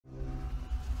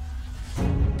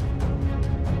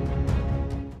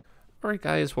Alright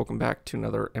guys, welcome back to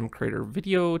another MCreator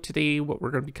video. Today what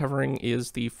we're going to be covering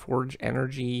is the Forge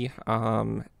Energy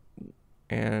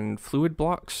and fluid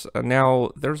blocks.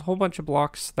 Now there's a whole bunch of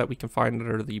blocks that we can find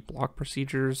under the block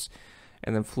procedures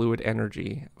and then fluid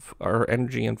energy, or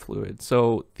energy and fluid.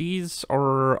 So these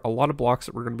are a lot of blocks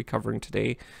that we're going to be covering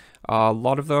today. A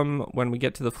lot of them, when we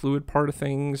get to the fluid part of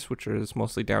things, which is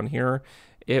mostly down here,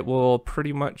 it will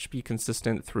pretty much be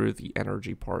consistent through the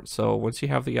energy part. So once you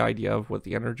have the idea of what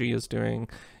the energy is doing,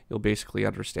 you'll basically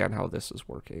understand how this is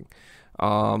working.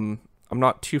 I'm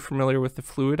not too familiar with the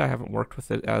fluid. I haven't worked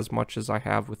with it as much as I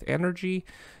have with energy.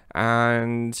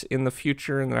 And in the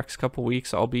future, in the next couple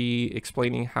weeks, I'll be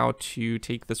explaining how to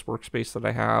take this workspace that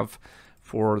I have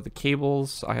for the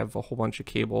cables. I have a whole bunch of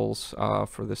cables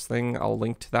for this thing. I'll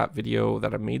link to that video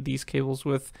that I made these cables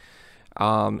with.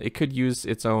 It could use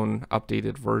its own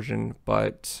updated version,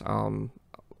 but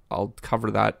I'll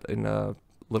cover that in a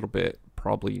little bit,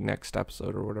 probably next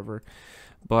episode or whatever.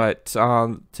 But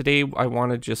today I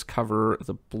want to just cover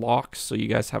the blocks so you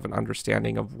guys have an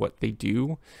understanding of what they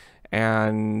do,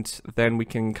 and then we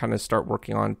can kind of start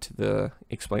working on to the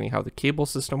explaining how the cable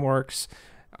system works.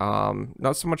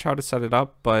 Not so much how to set it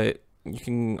up, but you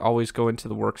can always go into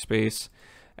the workspace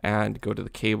and go to the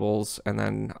cables, and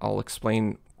then I'll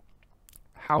explain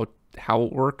how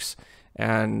it works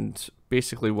and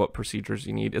basically what procedures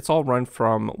you need. It's all run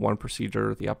from one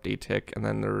procedure, the update tick, and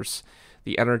then there's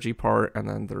the energy part, and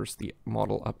then there's the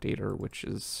model updater, which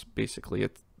is basically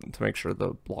it to make sure the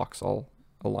blocks all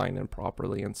align in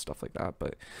properly and stuff like that.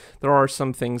 But there are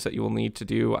some things that you will need to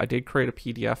do. I did create a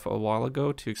PDF a while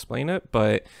ago to explain it,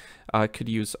 but I could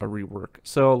use a rework.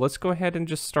 So let's go ahead and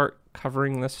just start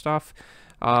covering this stuff.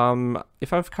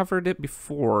 If I've covered it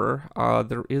before,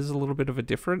 there is a little bit of a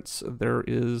difference. There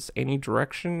is any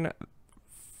direction.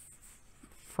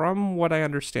 From what I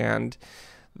understand,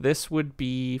 this would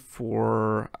be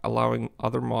for allowing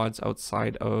other mods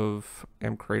outside of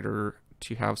MCreator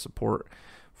to have support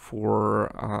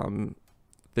for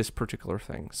this particular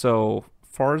thing. So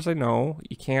far as I know,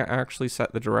 you can't actually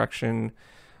set the direction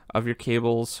of your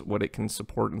cables, what it can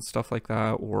support and stuff like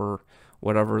that, or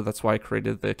whatever. That's why I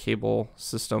created the cable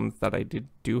system that I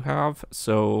do have.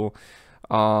 So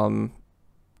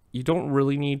you don't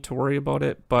really need to worry about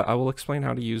it, but I will explain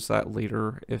how to use that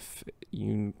later if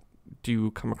you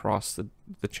do come across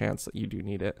the chance that you do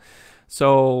need it.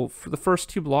 So for the first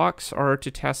two blocks are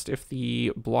to test if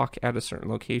the block at a certain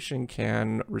location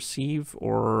can receive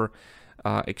or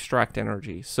extract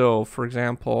energy. So for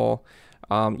example,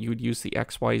 you would use the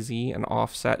XYZ and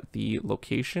offset the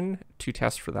location to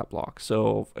test for that block.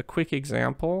 So a quick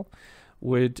example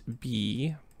would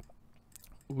be,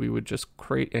 we would just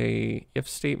create a if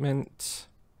statement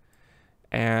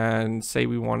and say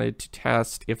we wanted to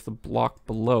test if the block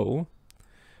below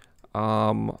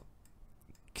can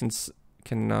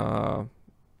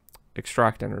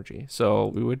extract energy. So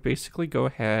we would basically go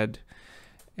ahead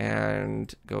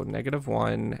and go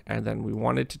 -1, and then we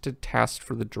wanted to test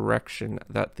for the direction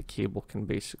that the cable can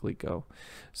basically go.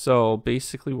 So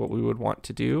basically what we would want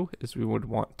to do is we would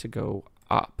want to go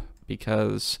up,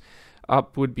 because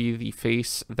up would be the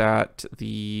face that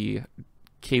the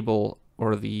cable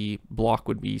or the block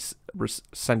would be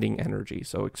sending energy,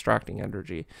 so extracting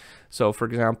energy. So for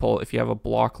example, if you have a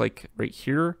block like right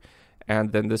here,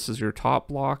 and then this is your top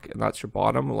block and that's your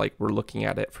bottom, like we're looking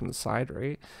at it from the side,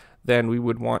 right? Then we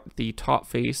would want the top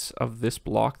face of this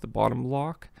block, the bottom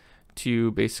block, to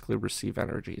basically receive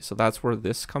energy. So that's where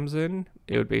this comes in.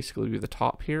 It would basically be the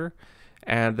top here,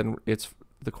 and then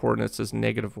the coordinates is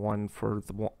 -1 for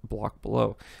the block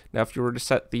below. Now if you were to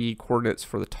set the coordinates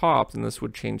for the top, then this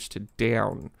would change to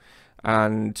down,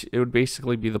 and it would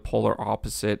basically be the polar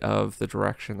opposite of the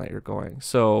direction that you're going.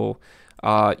 So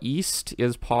east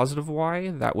is positive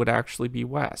Y, that would actually be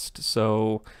west.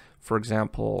 So for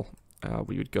example,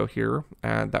 we would go here,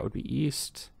 and that would be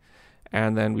east,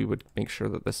 and then we would make sure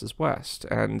that this is west.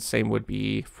 And same would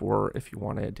be for if you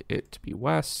wanted it to be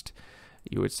west,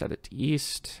 you would set it to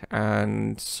east,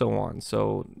 and so on.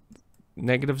 So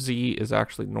 -Z is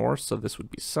actually north, so this would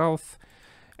be south.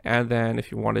 And then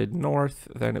if you wanted north,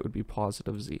 then it would be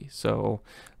 +Z. So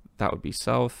that would be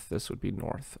south, this would be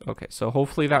north. Okay, so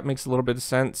hopefully that makes a little bit of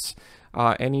sense.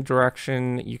 Any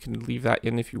direction, you can leave that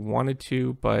in if you wanted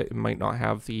to, but it might not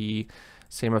have the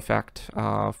same effect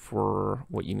for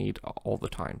what you need all the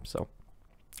time. So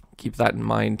keep that in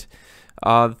mind.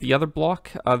 The other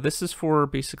block, this is for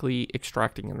basically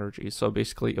extracting energy. So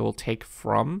basically it will take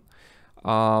from.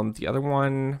 The other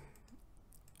one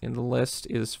in the list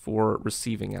is for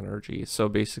receiving energy. So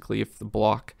basically if the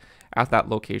block at that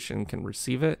location can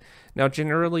receive it. Now,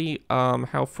 generally,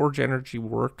 how Forge Energy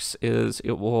works is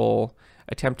it will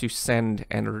attempt to send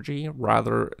energy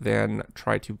rather than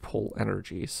try to pull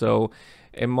energy. So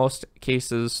in most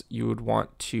cases, you would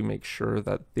want to make sure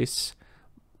that this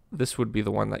would be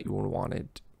the one that you would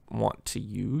want to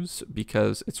use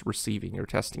because it's receiving. You're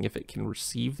testing if it can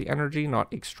receive the energy,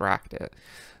 not extract it.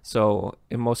 So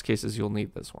in most cases, you'll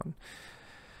need this one.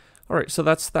 All right, so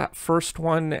that's that first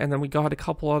one, and then we got a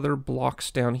couple other blocks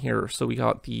down here. So we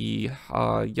got the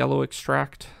yellow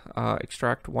extract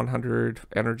 100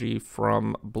 energy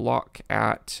from block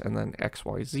at, and then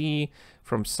XYZ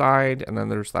from side, and then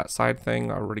there's that side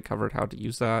thing. I already covered how to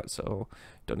use that, so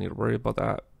don't need to worry about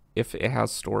that if it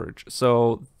has storage.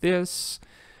 So this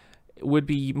would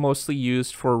be mostly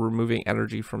used for removing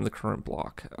energy from the current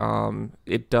block.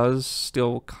 It does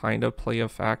still kind of play a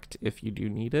fact if you do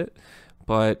need it,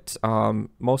 but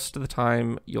most of the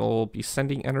time you'll be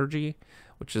sending energy,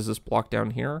 which is this block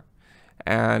down here,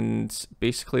 and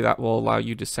basically that will allow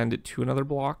you to send it to another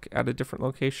block at a different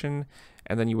location,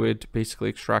 and then you would basically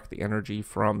extract the energy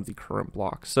from the current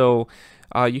block. So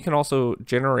you can also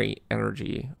generate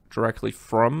energy directly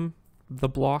from the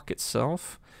block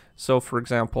itself. So for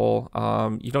example,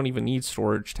 you don't even need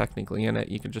storage technically in it.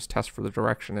 You can just test for the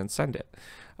direction and send it.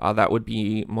 That would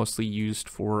be mostly used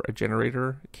for a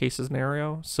generator case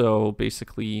scenario. So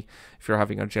basically, if you're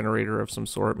having a generator of some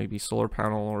sort, maybe solar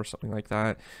panel or something like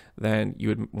that, then you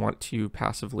would want to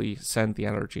passively send the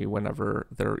energy whenever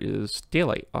there is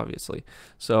daylight, obviously.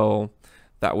 So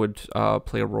that would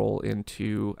play a role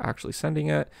into actually sending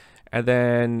it. And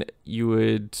then you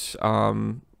would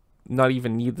not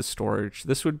even need the storage.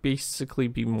 This would basically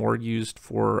be more used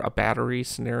for a battery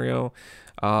scenario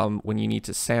when you need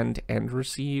to send and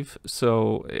receive,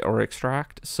 or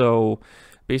extract. So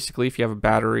basically, if you have a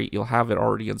battery, you'll have it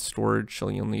already in storage, so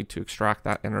you'll need to extract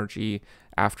that energy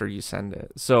after you send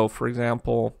it. So for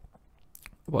example,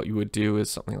 what you would do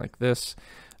is something like this.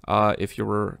 If you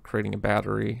were creating a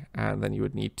battery, and then you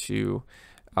would need to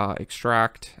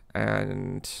extract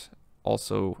and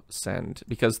also send,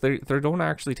 because they don't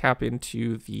actually tap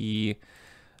into the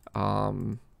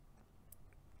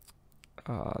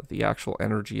actual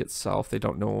energy itself. They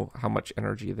don't know how much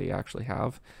energy they actually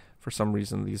have. For some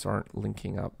reason, these aren't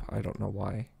linking up. I don't know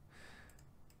why.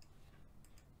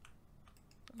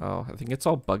 Oh, I think it's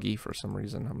all buggy for some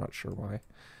reason. I'm not sure why.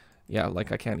 Yeah,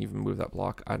 like I can't even move that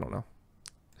block. I don't know.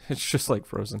 It's just like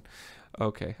frozen.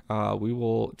 Okay, we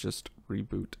will just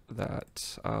reboot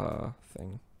that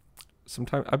thing.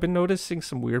 Sometimes I've been noticing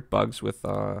some weird bugs with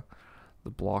the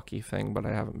blocky thing, but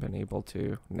I haven't been able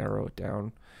to narrow it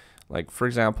down. Like, for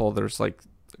example, there's like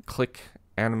click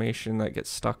animation that gets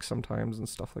stuck sometimes and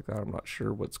stuff like that. I'm not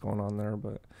sure what's going on there,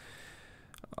 but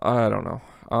I don't know.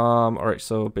 All right,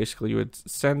 so basically you would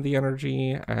send the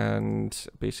energy and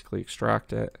basically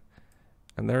extract it,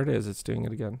 and there it is. It's doing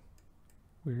it again.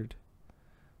 Weird.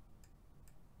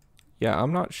 Yeah,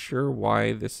 I'm not sure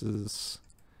why this is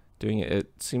doing it.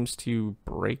 It seems to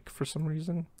break for some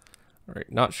reason. All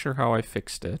right, not sure how I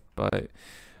fixed it, but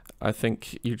I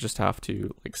think you just have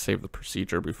to like save the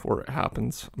procedure before it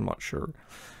happens. I'm not sure,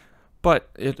 but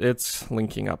it's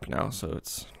linking up now, so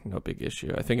it's no big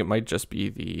issue. I think it might just be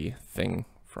the thing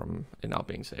from it not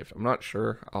being saved. I'm not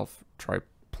sure. I'll try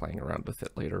playing around with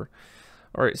it later.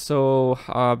 All right, so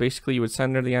basically you would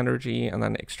send the energy and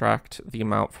then extract the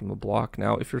amount from the block.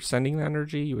 Now, if you're sending the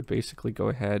energy, you would basically go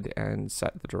ahead and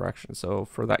set the direction. So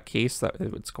for that case that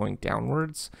it's going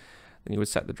downwards, then you would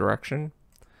set the direction,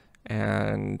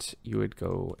 and you would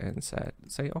go and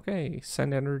say, okay,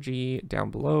 send energy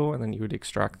down below, and then you would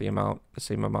extract the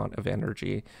same amount of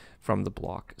energy from the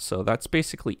block. So that's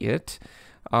basically it.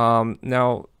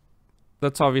 Now,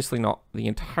 that's obviously not the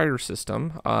entire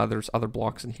system. There's other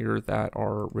blocks in here that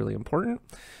are really important.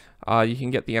 You can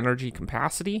get the energy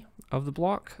capacity of the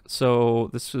block.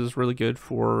 So this is really good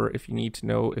for if you need to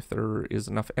know if there is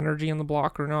enough energy in the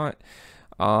block or not,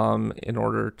 in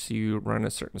order to run a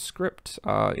certain script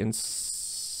in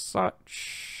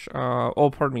such,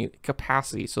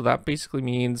 capacity. So that basically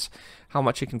means how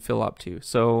much it can fill up to.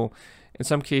 So in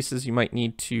some cases, you might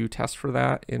need to test for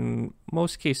that. In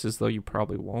most cases, though, you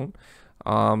probably won't.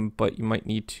 But you might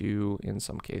need to in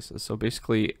some cases. So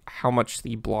basically how much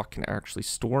the block can actually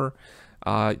store,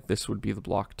 this would be the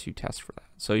block to test for that.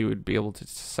 So you would be able to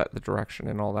set the direction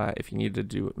and all that if you needed to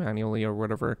do it manually or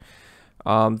whatever.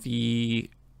 The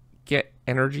get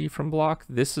energy from block,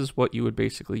 this is what you would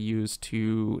basically use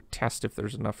to test if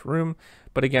there's enough room.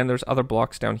 But again, there's other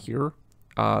blocks down here,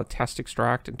 test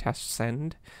extract and test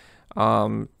send.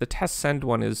 The test send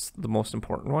one is the most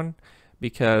important one,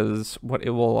 because what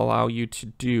it will allow you to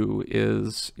do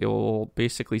is it will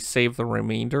basically save the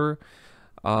remainder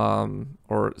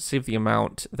or save the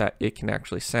amount that it can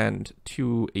actually send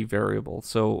to a variable.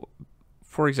 So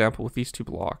for example, with these two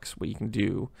blocks, what you can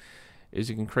do is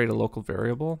you can create a local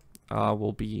variable,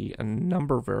 will be a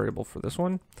number variable for this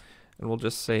one, and we'll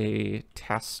just say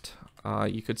test.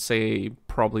 You could say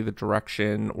probably the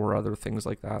direction or other things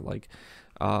like that, like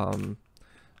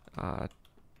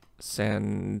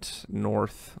send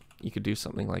north. You could do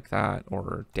something like that,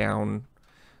 or down.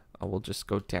 We'll just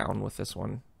go down with this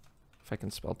one, if I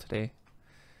can spell today.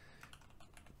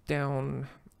 Down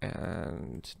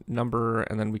and number,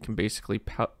 and then we can basically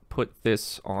put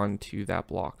this onto that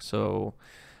block. So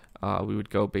we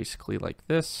would go basically like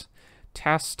this.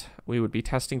 Test, we would be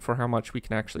testing for how much we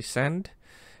can actually send.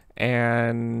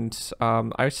 And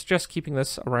I suggest keeping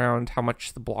this around how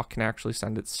much the block can actually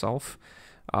send itself.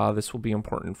 This will be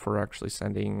important for actually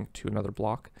sending to another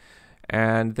block.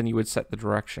 And then you would set the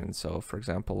direction. So for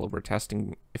example, we're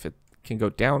testing if it can go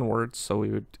downwards, so we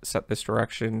would set this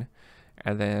direction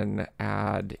and then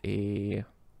add a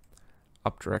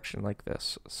up direction like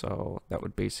this. So that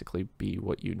would basically be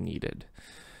what you needed.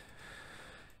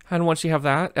 And once you have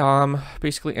that,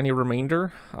 basically any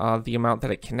remainder, the amount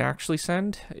that it can actually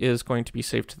send is going to be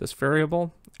saved to this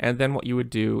variable. And then what you would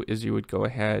do is you would go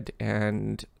ahead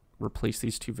and replace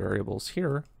these two variables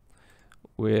here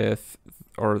with,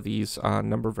 or these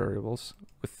number variables,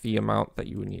 with the amount that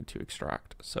you would need to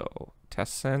extract. So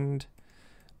test send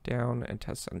down and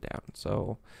test send down.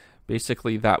 So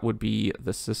basically that would be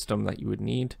the system that you would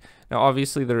need. Now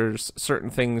obviously there's certain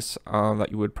things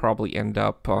that you would probably end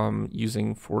up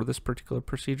using for this particular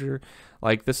procedure.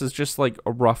 Like this is just like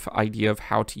a rough idea of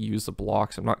how to use the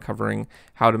blocks. I'm not covering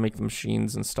how to make the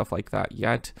machines and stuff like that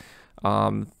yet.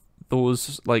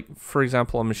 Those, like for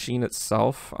example, a machine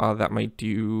itself that might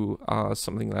do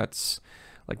something that's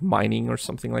like mining or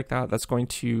something like that, that's going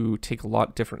to take a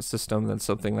lot different system than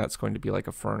something that's going to be like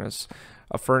a furnace.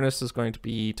 A furnace is going to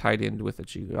be tied in with a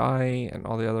GUI and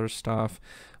all the other stuff,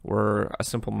 where a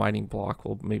simple mining block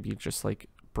will maybe just like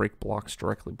break blocks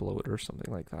directly below it or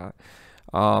something like that.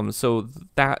 So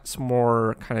that's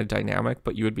more kind of dynamic,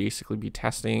 but you would basically be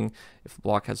testing if the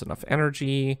block has enough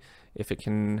energy, if it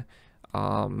can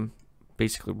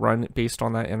basically run based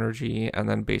on that energy, and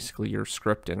then basically your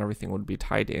script and everything would be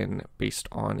tied in based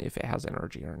on if it has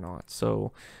energy or not.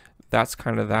 So that's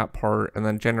kind of that part. And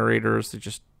then generators, to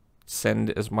just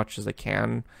send as much as they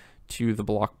can to the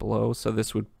block below. So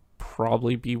this would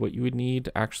probably be what you would need.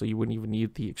 Actually, you wouldn't even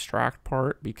need the extract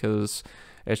part because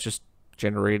it's just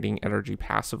generating energy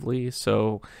passively.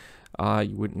 So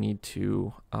you wouldn't need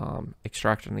to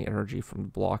extract any energy from the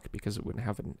block because it wouldn't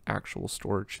have an actual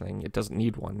storage thing. It doesn't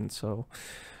need one. So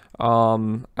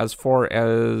as far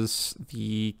as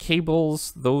the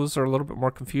cables, those are a little bit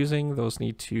more confusing. Those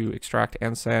need to extract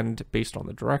and send based on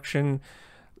the direction.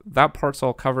 That part's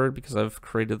all covered because I've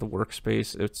created the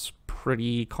workspace. It's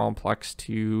pretty complex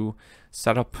to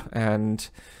set up, and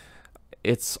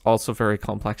it's also very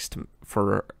complex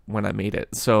for when I made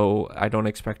it. So I don't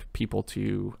expect people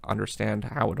to understand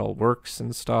how it all works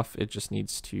and stuff. It just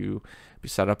needs to be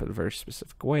set up in a very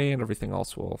specific way, and everything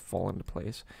else will fall into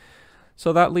place.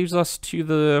 So that leaves us to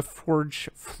the Forge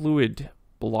fluid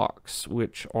blocks,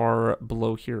 which are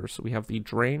below here. So we have the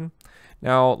drain.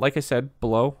 Now, like I said,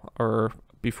 below, or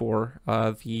before,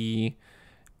 the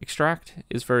extract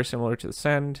is very similar to the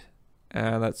send,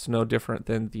 and that's no different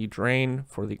than the drain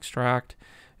for the extract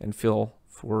and fill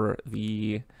for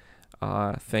the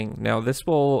thing. Now this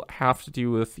will have to do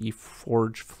with the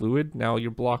Forge fluid. Now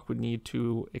your block would need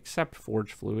to accept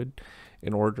Forge fluid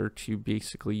in order to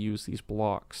basically use these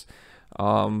blocks.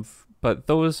 But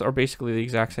those are basically the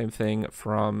exact same thing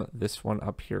from this one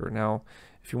up here. Now,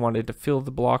 if you wanted to fill the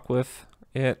block with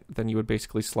it, then you would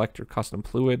basically select your custom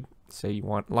fluid. Say you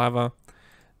want lava,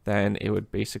 then it would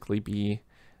basically be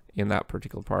in that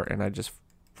particular part. And I just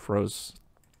froze.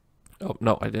 Oh,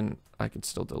 no, I didn't. I can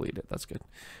still delete it. That's good.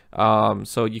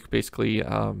 So you could basically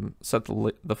set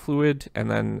the fluid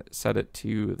and then set it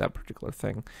to that particular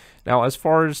thing. Now, as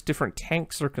far as different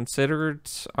tanks are considered,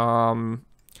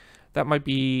 that might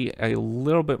be a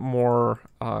little bit more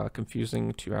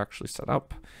confusing to actually set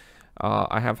up.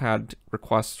 I have had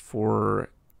requests for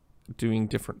doing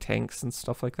different tanks and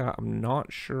stuff like that. I'm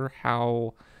not sure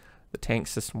how the tank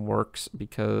system works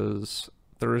because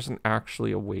there isn't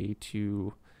actually a way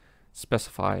to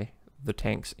specify the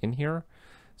tanks in here.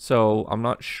 So I'm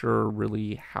not sure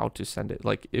really how to send it.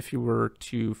 Like if you were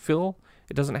to fill,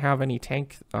 it doesn't have any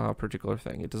tank particular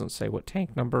thing. It doesn't say what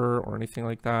tank number or anything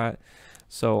like that.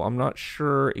 So I'm not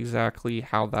sure exactly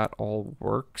how that all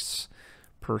works,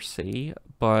 per se,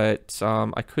 but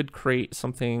I could create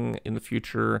something in the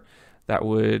future that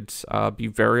would be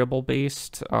variable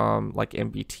based, like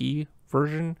MBT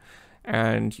version,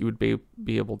 and you would be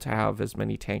able to have as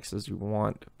many tanks as you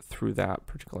want through that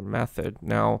particular method.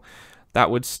 Now, that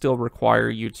would still require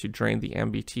you to drain the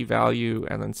MBT value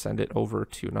and then send it over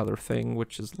to another thing,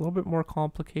 which is a little bit more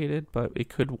complicated, but it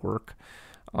could work.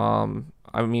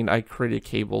 I mean, I created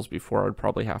cables before. I'd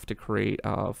probably have to create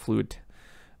fluid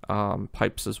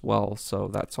pipes as well, so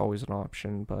that's always an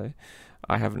option, but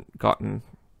I haven't gotten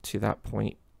to that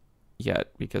point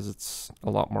yet because it's a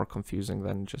lot more confusing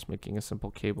than just making a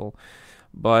simple cable.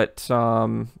 But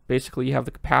basically you have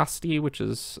the capacity, which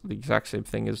is the exact same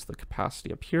thing as the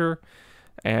capacity up here,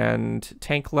 and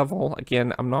tank level.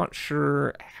 Again, I'm not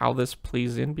sure how this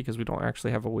plays in because we don't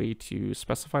actually have a way to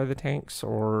specify the tanks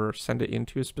or send it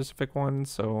into a specific one,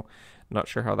 so I'm not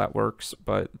sure how that works,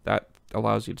 but that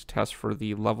allows you to test for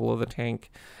the level of the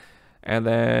tank. And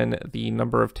then the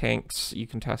number of tanks you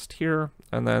can test here.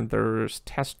 And then there's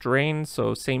test drain.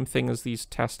 So same thing as these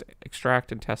test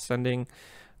extract and test sending,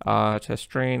 test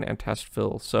drain and test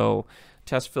fill. So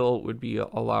test fill would be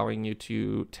allowing you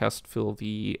to test fill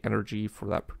the energy for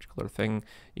that particular thing.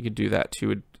 You could do that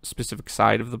to a specific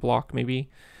side of the block maybe,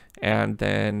 and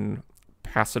then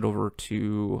pass it over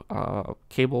to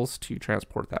cables to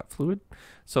transport that fluid.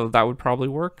 So that would probably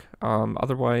work.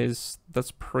 Otherwise,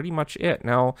 that's pretty much it.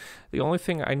 Now, the only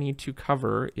thing I need to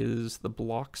cover is the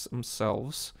blocks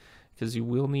themselves, because you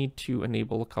will need to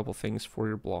enable a couple things for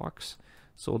your blocks.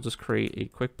 So we'll just create a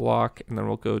quick block, and then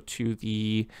we'll go to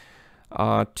the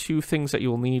two things that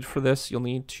you'll need for this. You'll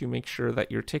need to make sure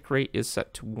that your tick rate is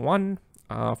set to 1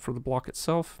 for the block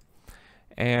itself,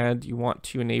 and you want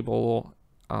to enable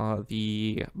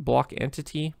the block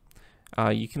entity.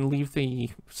 You can leave the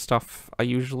stuff, I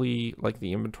usually, like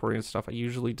the inventory and stuff, I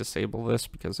usually disable this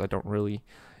because I don't really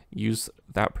use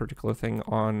that particular thing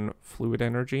on fluid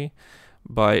energy.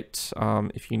 But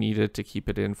if you needed to keep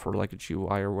it in for like a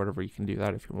GUI or whatever, you can do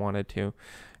that if you wanted to.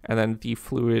 And then the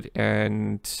fluid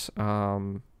and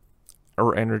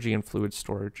or energy and fluid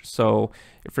storage. So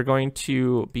if you're going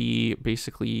to be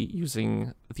basically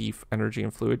using the energy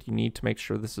and fluid, you need to make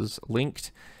sure this is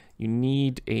linked. You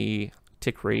need a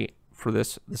tick rate for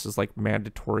this. This is like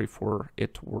mandatory for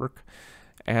it to work.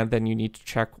 And then you need to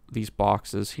check these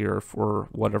boxes here for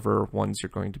whatever ones you're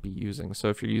going to be using. So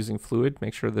if you're using fluid,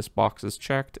 make sure this box is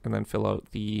checked and then fill out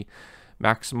the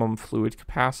maximum fluid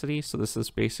capacity. So this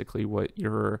is basically what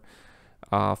your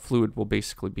fluid will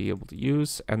basically be able to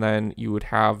use. And then you would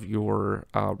have your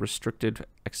restricted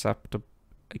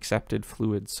accepted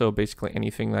fluid. So basically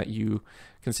anything that you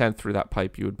can send through that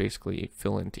pipe, you would basically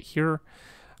fill into here.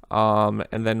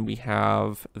 And then we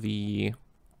have the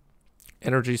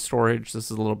energy storage. This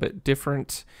is a little bit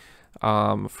different.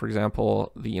 For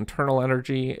example, the internal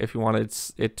energy, if you wanted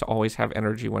it to always have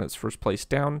energy when it's first placed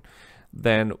down,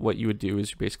 then what you would do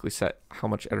is you basically set how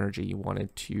much energy you wanted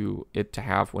it to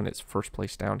have when it's first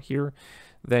placed down here.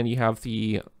 Then you have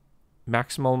the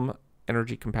maximum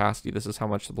energy capacity. This is how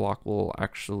much the block will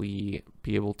actually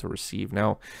be able to receive.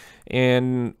 Now,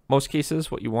 in most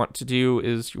cases, what you want to do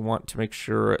is you want to make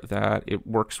sure that it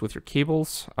works with your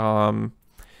cables.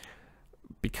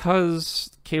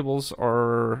 Because cables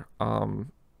are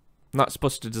not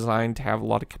supposed to design to have a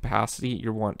lot of capacity,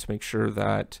 you want to make sure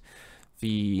that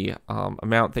the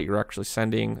amount that you're actually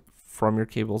sending from your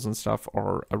cables and stuff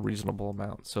are a reasonable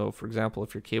amount. So for example,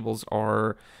 if your cables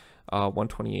are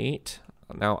 128,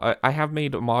 now I have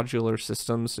made a modular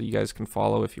system so you guys can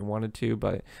follow if you wanted to,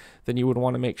 but then you would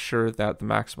want to make sure that the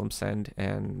maximum send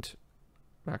and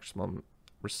maximum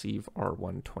receive are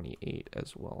 128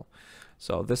 as well.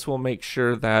 So this will make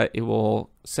sure that it will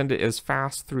send it as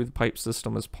fast through the pipe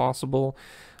system as possible,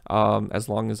 as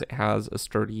long as it has a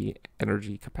sturdy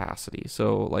energy capacity.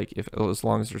 So like as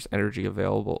long as there's energy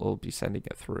available, it'll be sending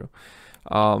it through.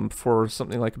 For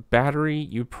something like a battery,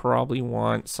 you probably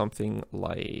want something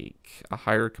like a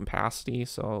higher capacity.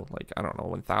 So like, I don't know,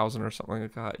 1000 or something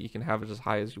like that. You can have it as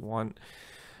high as you want.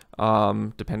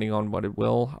 Depending on what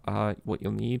what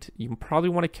you'll need. You probably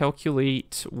want to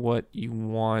calculate what you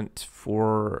want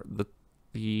for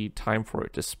the time for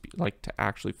it to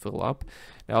actually fill up.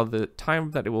 Now the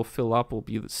time that it will fill up will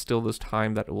be still this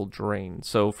time that it will drain.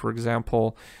 So for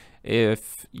example,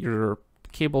 if your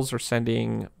cables are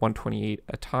sending 128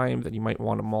 a time, then you might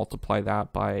want to multiply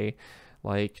that by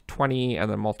like 20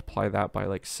 and then multiply that by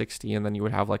like 60, and then you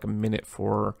would have like a minute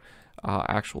for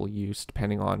actual use,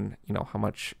 depending on how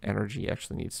much energy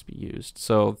actually needs to be used.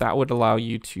 So that would allow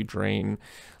you to drain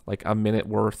like a minute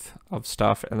worth of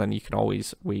stuff, and then you can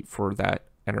always wait for that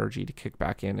energy to kick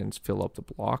back in and fill up the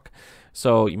block.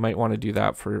 So you might want to do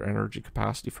that for your energy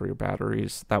capacity for your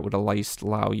batteries. That would at least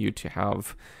allow you to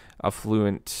have a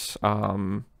fluent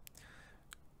amount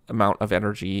of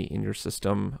energy in your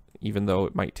system, even though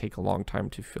it might take a long time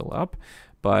to fill up.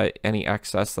 But any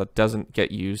excess that doesn't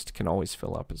get used can always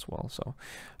fill up as well. So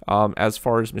as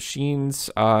far as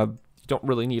machines, you don't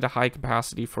really need a high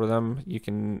capacity for them. You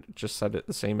can just set it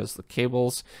the same as the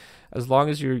cables. As long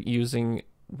as you're using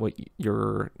what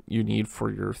you need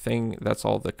for your thing, that's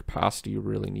all the capacity you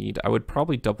really need. I would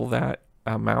probably double that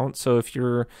amount. So if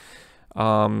your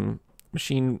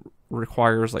machine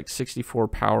requires like 64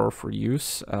 power for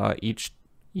use, each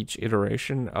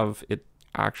iteration of it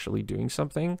actually doing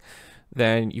something,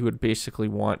 then you would basically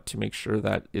want to make sure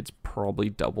that it's probably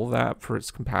double that for its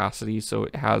capacity, so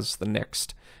it has the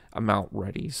next amount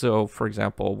ready. So for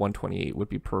example, 128 would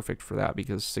be perfect for that,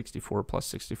 because 64 plus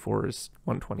 64 is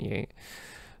 128.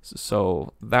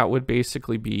 So that would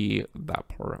basically be that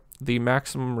part. The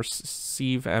maximum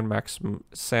receive and maximum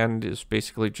send is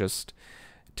basically just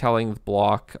telling the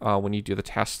block when you do the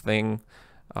test thing,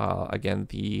 again,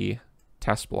 the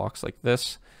test blocks like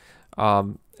this,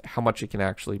 how much it can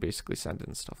actually basically send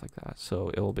and stuff like that.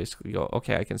 So it will basically go,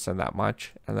 okay, I can send that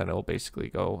much, and then it will basically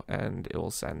go and it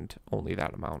will send only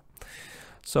that amount.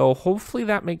 So hopefully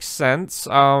that makes sense.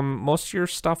 Most of your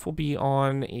stuff will be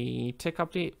on a tick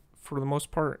update for the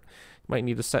most part. You might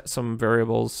need to set some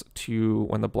variables to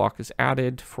when the block is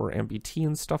added for MBT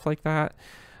and stuff like that.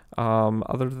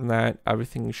 Other than that,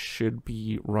 everything should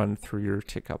be run through your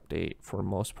tick update for the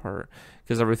most part,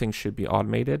 because everything should be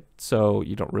automated, so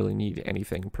you don't really need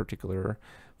anything particular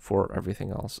for everything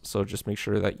else. So just make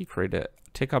sure that you create a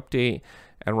tick update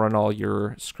and run all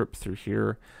your script through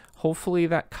here. Hopefully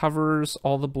that covers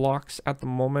all the blocks at the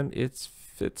moment.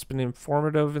 It's been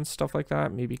informative and stuff like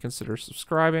that. Maybe consider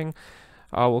subscribing.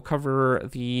 We'll cover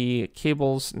the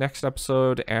cables next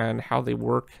episode and how they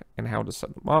work and how to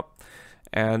set them up.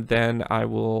 And then I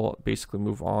will basically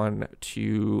move on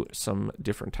to some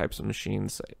different types of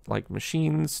machines, like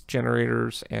machines,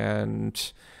 generators,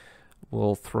 and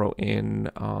we'll throw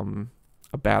in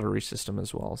a battery system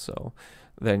as well. So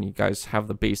then you guys have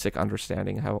the basic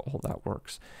understanding how all that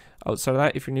works. Outside of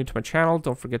that, if you're new to my channel,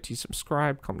 don't forget to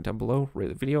subscribe, comment down below, rate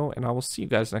the video, and I will see you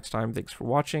guys next time. Thanks for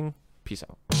watching. Peace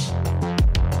out.